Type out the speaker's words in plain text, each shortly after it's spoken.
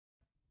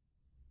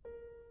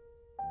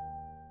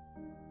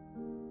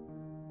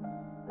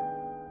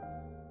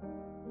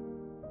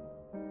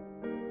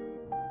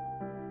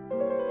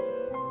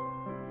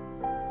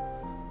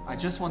I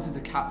just wanted to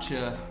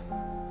capture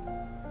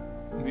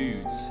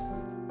moods.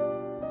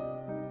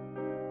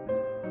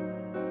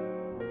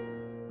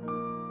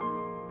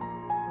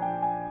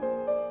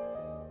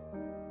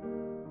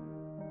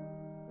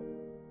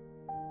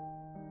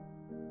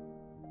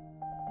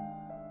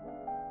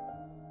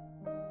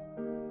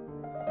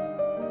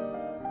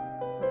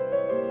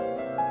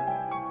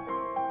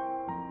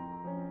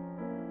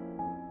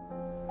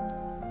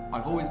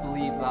 I've always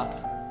believed that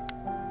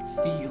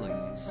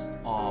feelings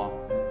are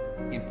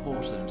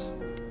important.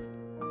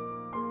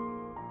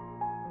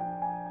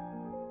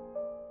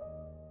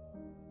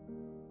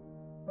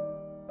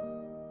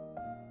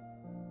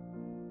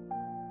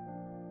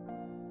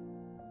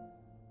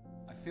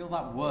 I feel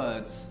that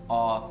words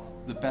are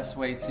the best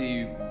way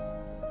to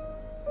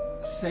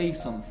say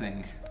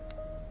something.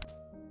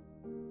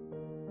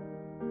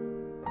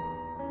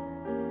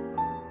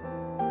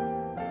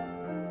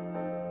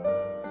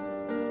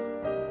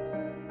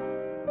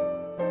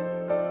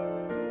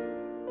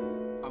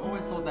 I've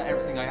always thought that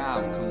everything I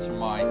am comes from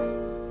my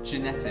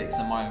genetics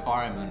and my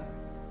environment.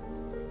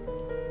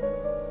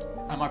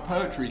 And my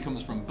poetry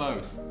comes from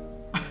both.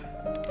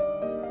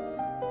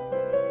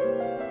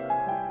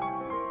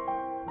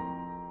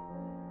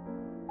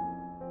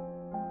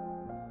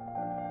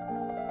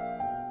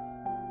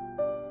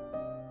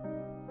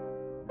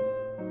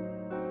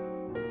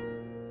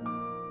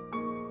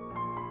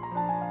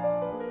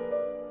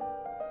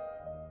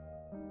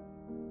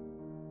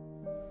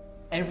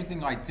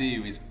 Everything I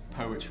do is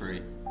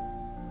poetry.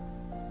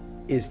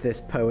 Is this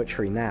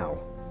poetry now?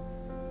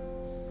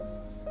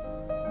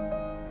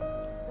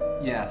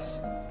 Yes.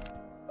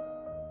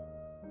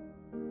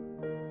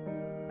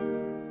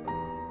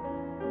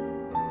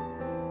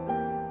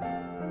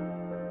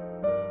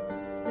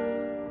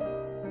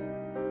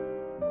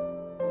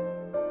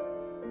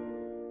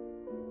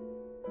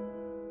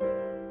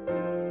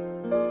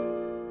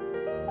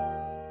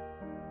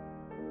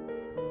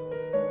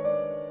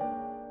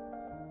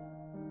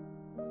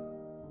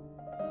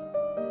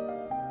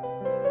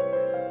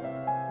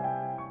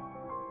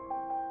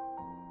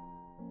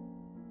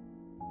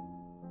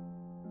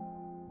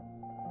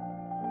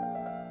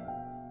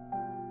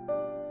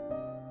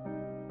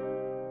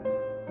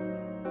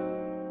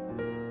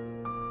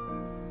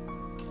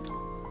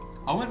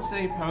 I wouldn't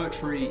say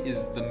poetry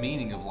is the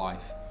meaning of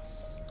life,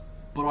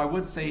 but I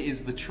would say it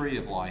is the tree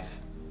of life.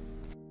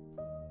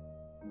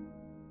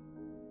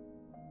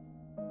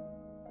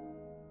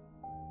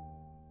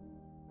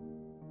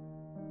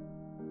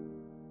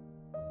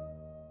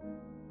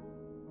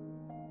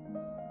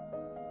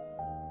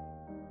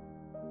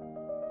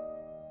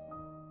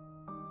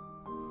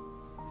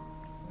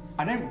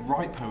 I don't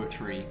write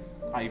poetry,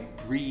 I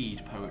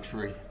breed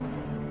poetry.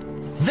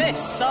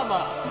 This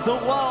summer, the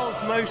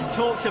world's most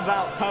talked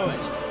about poet,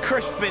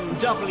 Crispin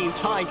W.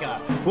 Tiger,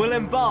 will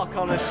embark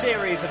on a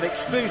series of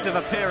exclusive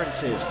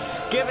appearances,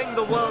 giving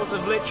the world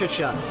of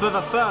literature, for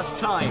the first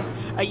time,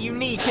 a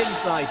unique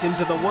insight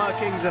into the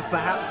workings of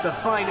perhaps the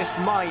finest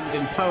mind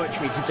in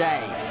poetry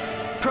today.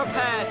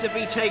 Prepare to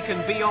be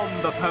taken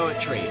beyond the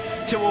poetry,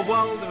 to a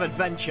world of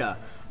adventure,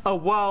 a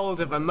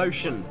world of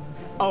emotion,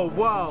 a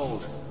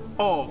world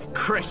of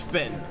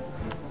Crispin.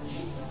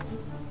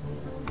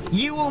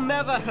 You will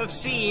never have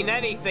seen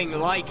anything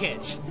like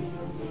it.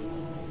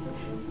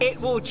 It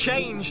will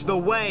change the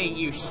way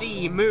you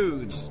see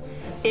moods.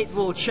 It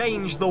will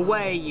change the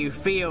way you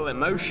feel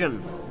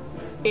emotion.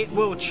 It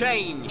will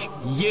change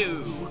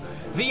you.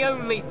 The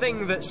only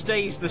thing that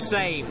stays the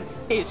same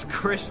is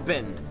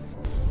Crispin.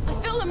 I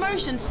feel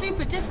emotion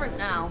super different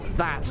now.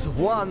 That's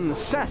one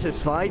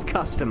satisfied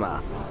customer.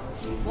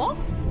 What?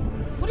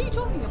 What are you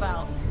talking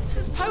about?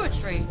 This is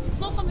poetry.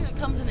 It's not something that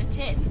comes in a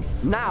tin.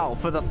 Now,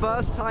 for the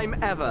first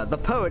time ever, the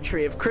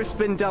poetry of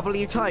Crispin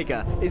W.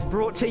 Tiger is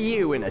brought to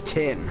you in a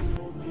tin.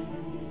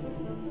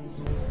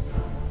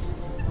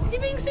 Is he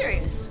being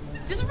serious?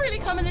 Does it really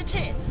come in a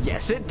tin?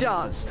 Yes, it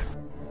does.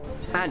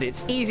 And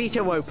it's easy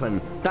to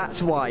open.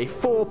 That's why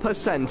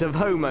 4% of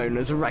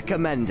homeowners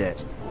recommend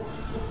it.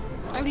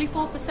 Only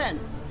 4%?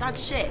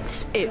 That's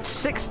shit.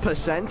 It's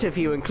 6% if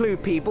you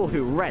include people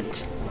who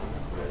rent.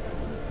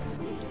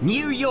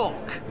 New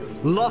York,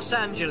 Los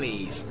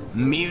Angeles,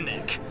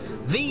 Munich.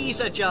 These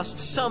are just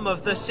some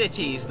of the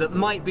cities that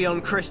might be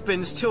on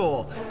Crispin's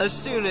tour as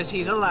soon as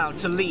he's allowed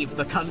to leave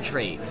the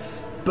country.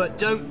 But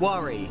don't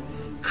worry,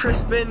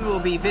 Crispin will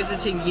be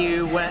visiting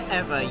you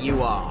wherever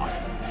you are.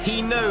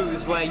 He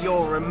knows where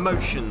your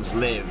emotions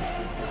live.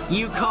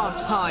 You can't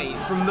hide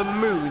from the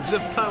moods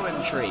of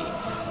poetry,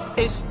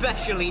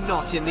 especially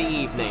not in the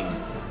evening.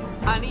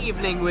 An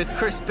evening with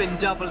Crispin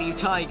W.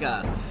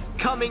 Tiger,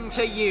 coming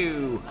to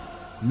you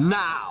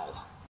now.